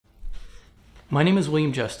My name is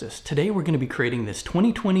William Justice. Today we're going to be creating this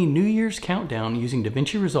 2020 New Year's countdown using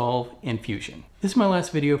Davinci Resolve and Fusion. This is my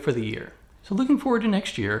last video for the year. So looking forward to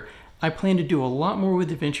next year, I plan to do a lot more with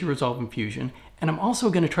Davinci Resolve and Fusion, and I'm also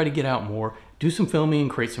going to try to get out more, do some filming, and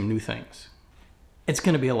create some new things. It's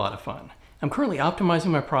going to be a lot of fun. I'm currently optimizing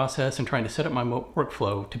my process and trying to set up my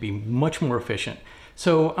workflow to be much more efficient.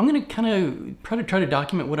 So I'm going to kind of try to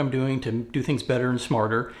document what I'm doing to do things better and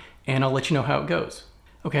smarter, and I'll let you know how it goes.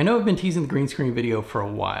 Okay, I know I've been teasing the green screen video for a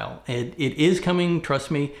while. It is coming,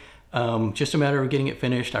 trust me. Just a matter of getting it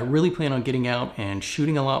finished. I really plan on getting out and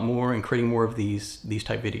shooting a lot more and creating more of these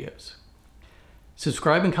type videos.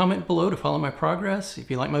 Subscribe and comment below to follow my progress.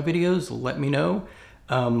 If you like my videos, let me know.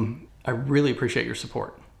 I really appreciate your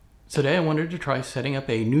support. So today I wanted to try setting up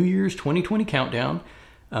a New Year's 2020 countdown.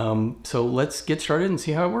 So let's get started and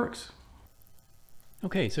see how it works.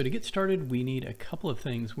 Okay, so to get started, we need a couple of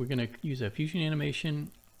things. We're going to use a Fusion animation,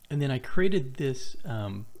 and then I created this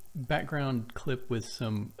background clip with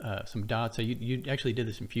some dots. You actually did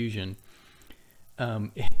this in Fusion.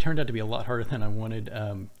 It turned out to be a lot harder than I wanted.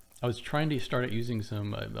 I was trying to start out using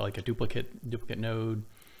some like a duplicate node,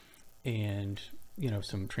 and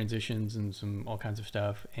some transitions and some all kinds of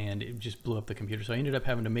stuff, and it just blew up the computer. So I ended up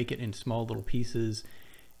having to make it in small little pieces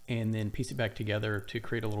and then piece it back together to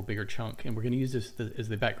create a little bigger chunk. And we're going to use this as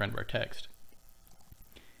the background of our text.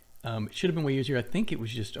 It should have been way easier. I think it was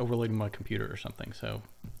just overloading my computer or something. So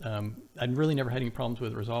I'd really never had any problems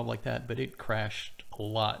with Resolve like that, but it crashed a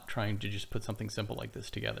lot trying to just put something simple like this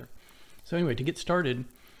together. So anyway, to get started,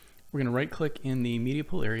 we're going to right click in the media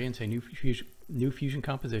pool area and say new Fusion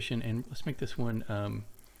composition, and let's make this one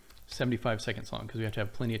 75 seconds long because we have to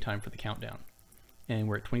have plenty of time for the countdown. And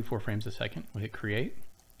we're at 24 frames a second. We'll hit create,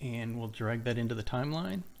 and we'll drag that into the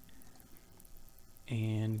timeline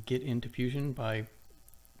and get into Fusion by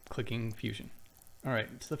clicking Fusion. All right,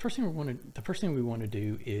 so the first thing we want to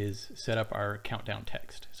do is set up our countdown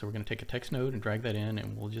text. So we're going to take a text node and drag that in,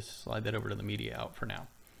 and we'll just slide that over to the media out for now.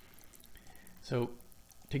 So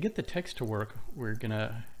to get the text to work,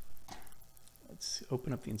 let's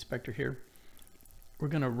open up the inspector here. We're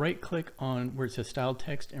going to right click on where it says styled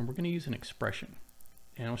text, and we're going to use an expression.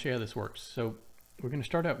 And I'll show you how this works. So we're going to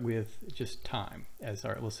start out with just time as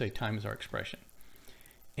let's say time is our expression.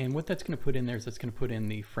 And what that's going to put in there is that's going to put in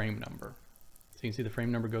the frame number. So you can see the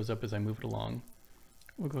frame number goes up as I move it along.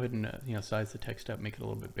 We'll go ahead and size the text up, make it a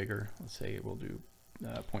little bit bigger. Let's say we'll do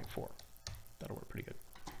 0.4. That'll work pretty good.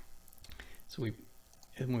 So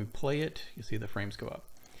when we play it, you see the frames go up.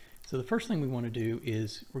 So the first thing we want to do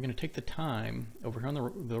is we're going to take the time over here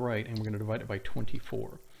on the right, and we're going to divide it by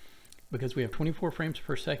 24. Because we have 24 frames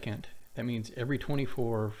per second, that means every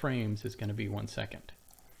 24 frames is going to be 1 second.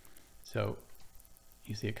 So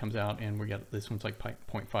you see it comes out, and we got this one's like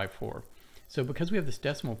 0.54. So because we have this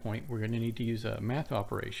decimal point, we're going to need to use a math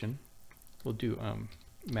operation. We'll do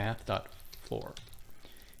math.floor.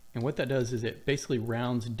 And what that does is it basically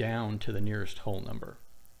rounds down to the nearest whole number.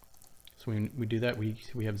 So when we do that,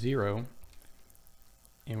 we have 0,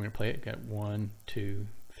 and we're going to play it. Got 1, 2,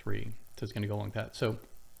 3. So it's going to go like that. So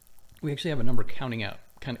we actually have a number counting up.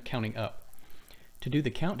 To do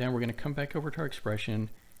the countdown, we're going to come back over to our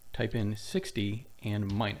expression, type in 60 and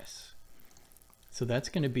minus. So that's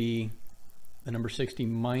going to be the number 60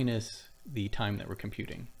 minus the time that we're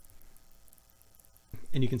computing.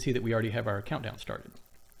 And you can see that we already have our countdown started.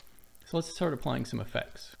 So let's start applying some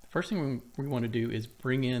effects. The first thing we want to do is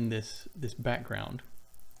bring in this background.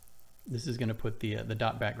 This is going to put the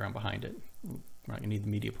dot background behind it. We're not going to need the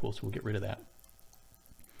media pool, so we'll get rid of that.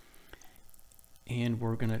 And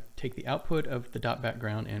we're going to take the output of the dot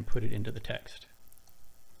background and put it into the text.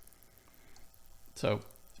 So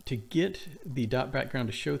to get the dot background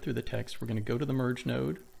to show through the text, we're going to go to the merge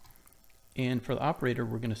node, and for the operator,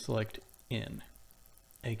 we're going to select in.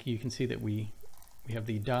 And you can see that we have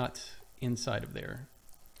the dots inside of there.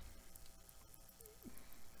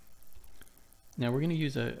 Now we're going to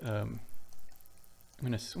use I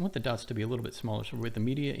want the dots to be a little bit smaller. So with the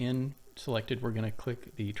media in selected, we're going to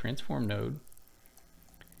click the transform node,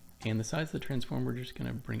 and the size of the transform, we're just going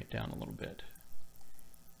to bring it down a little bit,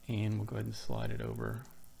 and we'll go ahead and slide it over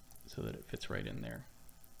so that it fits right in there.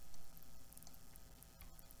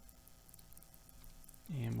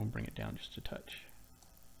 And we'll bring it down just a touch.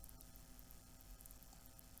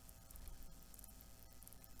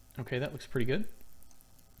 Okay, that looks pretty good.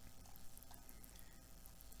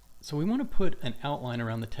 So we want to put an outline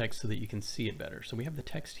around the text so that you can see it better. So we have the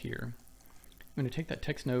text here. I'm going to take that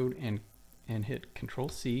text node and hit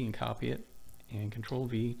Control-C and copy it, and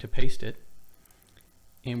Control-V to paste it.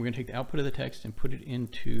 And we're going to take the output of the text and put it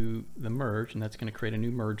into the merge, and that's going to create a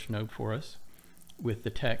new merge node for us with the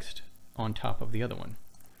text on top of the other one.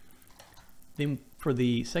 Then for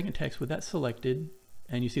the second text, with that selected,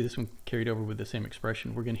 and you see this one carried over with the same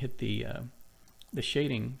expression, we're going to hit the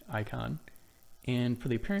shading icon, and for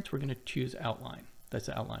the appearance we're going to choose outline. That's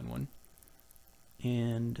the outline one,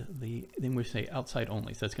 and then we say outside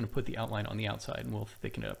only, so that's going to put the outline on the outside, and we'll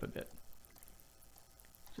thicken it up a bit,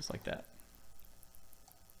 just like that.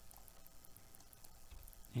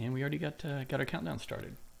 And we already got our countdown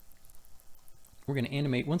started. We're going to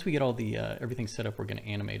animate once we get all the everything set up. We're going to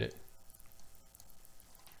animate it.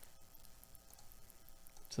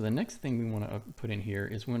 So the next thing we want to put in here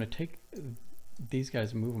is we want to take these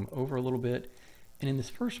guys and move them over a little bit. And in this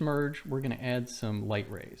first merge, we're going to add some light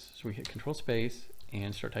rays. So we hit Control Space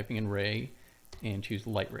and start typing in ray and choose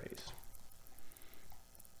light rays.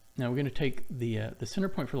 Now we're going to take the center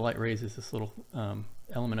point for the light rays is this little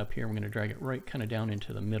element up here. We're going to drag it right kind of down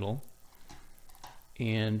into the middle.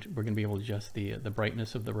 And we're going to be able to adjust the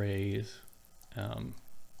brightness of the rays and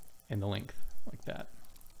the length like that.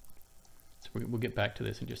 So we'll get back to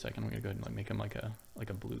this in just a second. I'm going to go ahead and make them like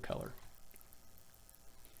a blue color.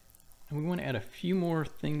 And we want to add a few more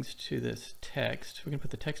things to this text. We're going to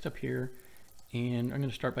put the text up here, and I'm going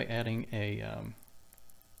to start by adding a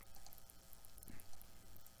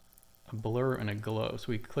blur and a glow. So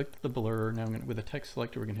we clicked the blur. Now with the text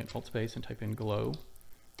selector, we're going to hit Alt Space and type in glow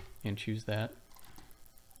and choose that.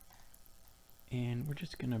 And we're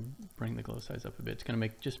just going to bring the glow size up a bit. It's going to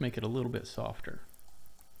just make it a little bit softer.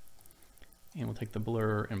 And we'll take the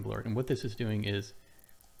blur and blur. And what this is doing is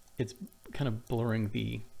it's kind of blurring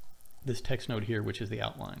this text node here, which is the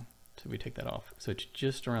outline. So we take that off. So it's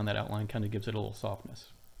just around that outline, kind of gives it a little softness.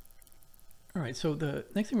 All right, so the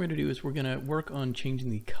next thing we're going to do is we're going to work on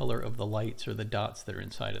changing the color of the lights or the dots that are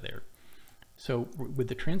inside of there. So with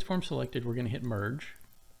the transform selected, we're going to hit merge.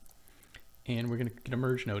 And we're going to get a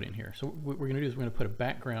merge node in here. So what we're going to do is we're going to put a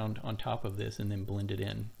background on top of this and then blend it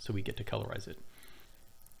in so we get to colorize it.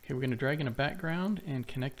 Okay, we're going to drag in a background and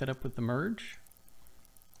connect that up with the merge.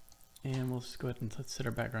 And we'll just go ahead and let's set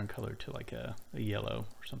our background color to like a yellow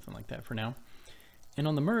or something like that for now. And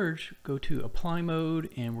on the merge, go to apply mode,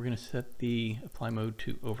 and we're going to set the apply mode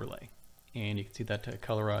to overlay. And you can see that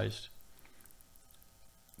colorized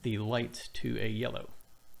the lights to a yellow.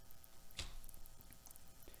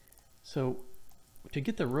 So to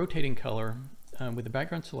get the rotating color, with the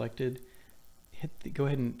background selected, go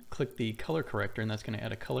ahead and click the color corrector, and that's going to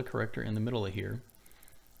add a color corrector in the middle of here.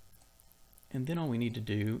 And then all we need to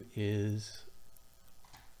do is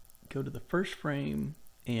go to the first frame,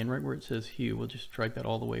 and right where it says hue, we'll just drag that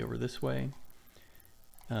all the way over this way,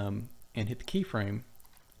 and hit the keyframe,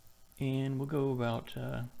 and we'll go about,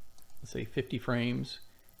 let's say 50 frames,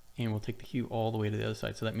 and we'll take the hue all the way to the other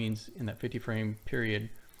side. So that means in that 50 frame period,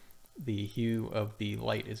 the hue of the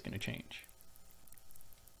light is going to change.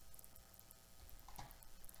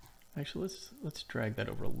 Actually, let's drag that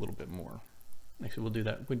over a little bit more. Actually, we'll do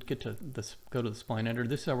that. We'll get to this. Go to the spline editor.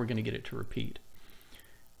 This is how we're going to get it to repeat.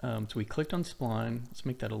 So we clicked on spline. Let's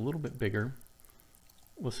make that a little bit bigger.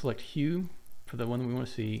 We'll select hue for the one that we want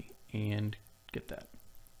to see and get that.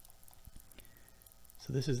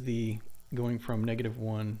 So this is the going from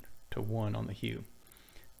 -1 to 1 on the hue.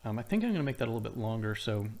 I think I'm going to make that a little bit longer,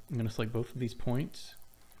 so I'm going to select both of these points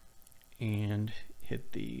and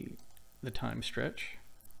hit the time stretch,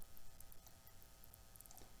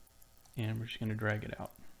 and we're just going to drag it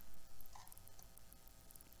out.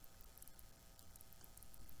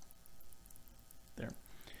 There.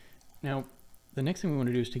 Now the next thing we want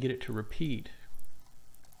to do is to get it to repeat.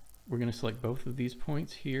 We're going to select both of these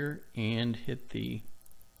points here and hit the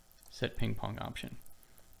set ping pong option,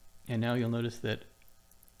 and now you'll notice that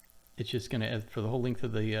it's just going to, for the whole length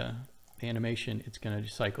of the animation, it's going to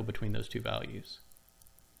cycle between those two values.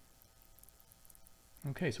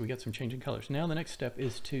 Okay, so we got some changing colors. Now the next step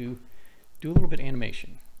is to do a little bit of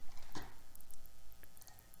animation.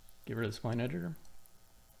 Get rid of the spline editor.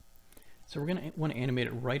 So we're going to want to animate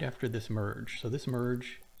it right after this merge. So this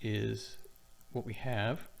merge is what we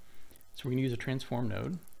have. So we're going to use a transform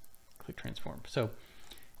node. Click transform. So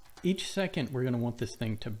each second we're going to want this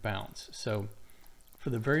thing to bounce. So for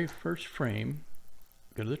the very first frame,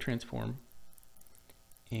 go to the transform,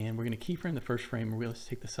 and we're going to keyframe the first frame. We're going to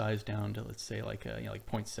take the size down to, let's say, like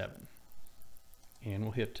 0.7, and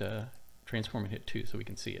we'll hit transform and hit 2 so we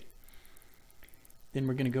can see it. Then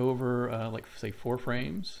we're going to go over like say 4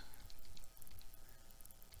 frames.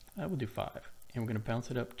 We'll do 5, and we're going to bounce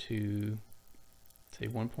it up to say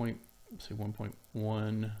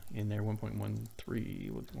 1.1 in there,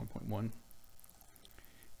 1.13 with 1.1,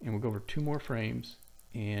 and we'll go over 2 more frames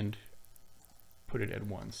and put it at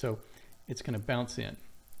 1. So it's going to bounce in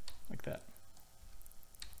like that.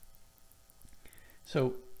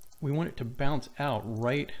 So we want it to bounce out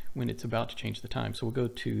right when it's about to change the time. So we'll go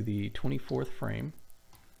to the 24th frame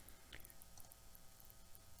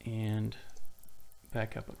and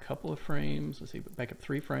back up a couple of frames. Let's see, back up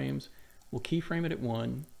 3 frames. We'll keyframe it at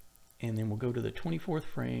 1, and then we'll go to the 24th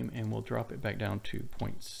frame and we'll drop it back down to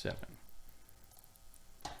 0.7.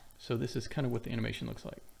 So this is kind of what the animation looks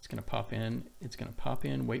like. It's going to pop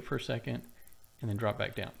in, wait for a second, and then drop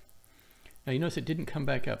back down. Now you notice it didn't come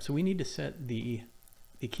back up, so we need to set the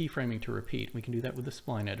keyframing to repeat. We can do that with the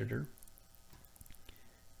spline editor.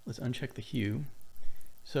 Let's uncheck the hue.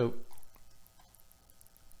 So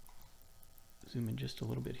zoom in just a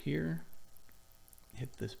little bit here.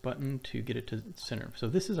 Hit this button to get it to center. So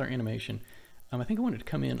this is our animation. I think I wanted to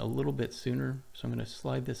come in a little bit sooner, so I'm going to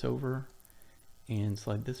slide this over and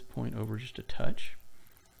slide this point over just a touch.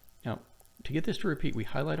 Now, to get this to repeat, we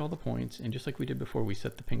highlight all the points, and just like we did before, we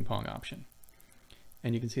set the ping pong option.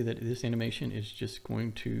 And you can see that this animation is just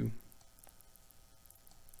going to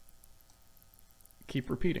keep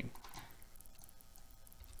repeating.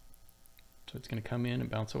 So it's going to come in and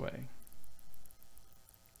bounce away.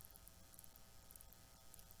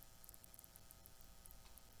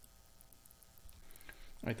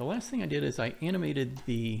 All right, the last thing I did is I animated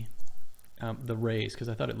the rays because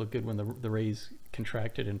I thought it looked good when the rays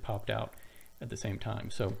contracted and popped out at the same time.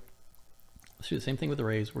 So let's do the same thing with the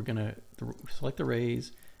rays. We're gonna select the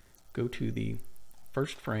rays, go to the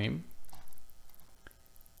first frame,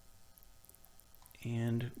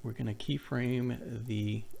 and we're gonna keyframe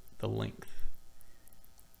the length.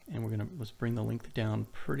 And let's bring the length down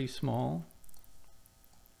pretty small.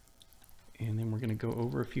 And then we're gonna go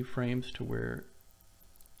over a few frames to where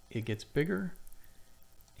it gets bigger,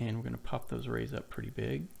 and we're gonna pop those rays up pretty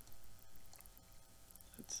big.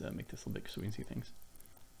 Let's make this a little big so we can see things.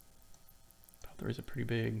 Pop the rays up pretty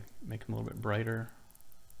big, make them a little bit brighter.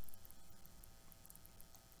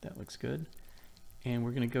 That looks good. And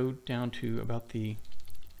we're gonna go down to about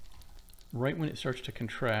right when it starts to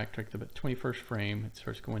contract, like the 21st frame, it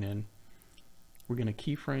starts going in. We're gonna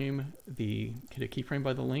get a keyframe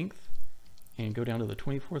by the length and go down to the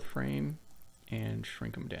 24th frame and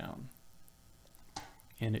shrink them down.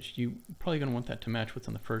 And you're probably going to want that to match what's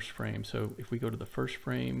on the first frame. So if we go to the first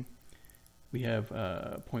frame, we have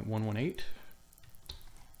 0.118.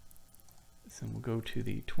 So we'll go to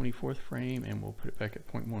the 24th frame and we'll put it back at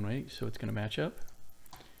 0.18, so it's going to match up.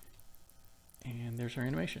 And there's our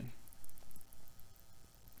animation.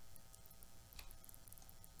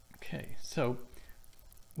 Okay, so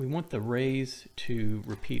we want the rays to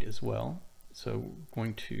repeat as well. So we're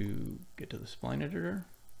going to get to the spline editor.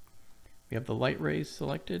 We have the light rays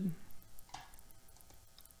selected.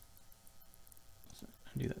 Let's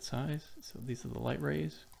undo that size. So these are the light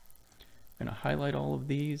rays. I'm going to highlight all of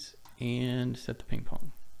these and set the ping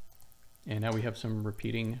pong. And now we have some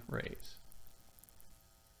repeating rays.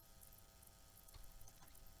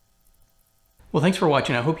 Well, thanks for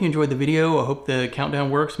watching. I hope you enjoyed the video. I hope the countdown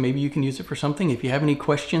works. Maybe you can use it for something. If you have any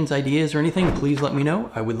questions, ideas, or anything, please let me know.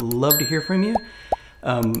 I would love to hear from you.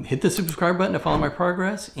 Hit the subscribe button to follow my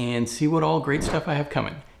progress and see what all great stuff I have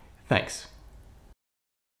coming. Thanks.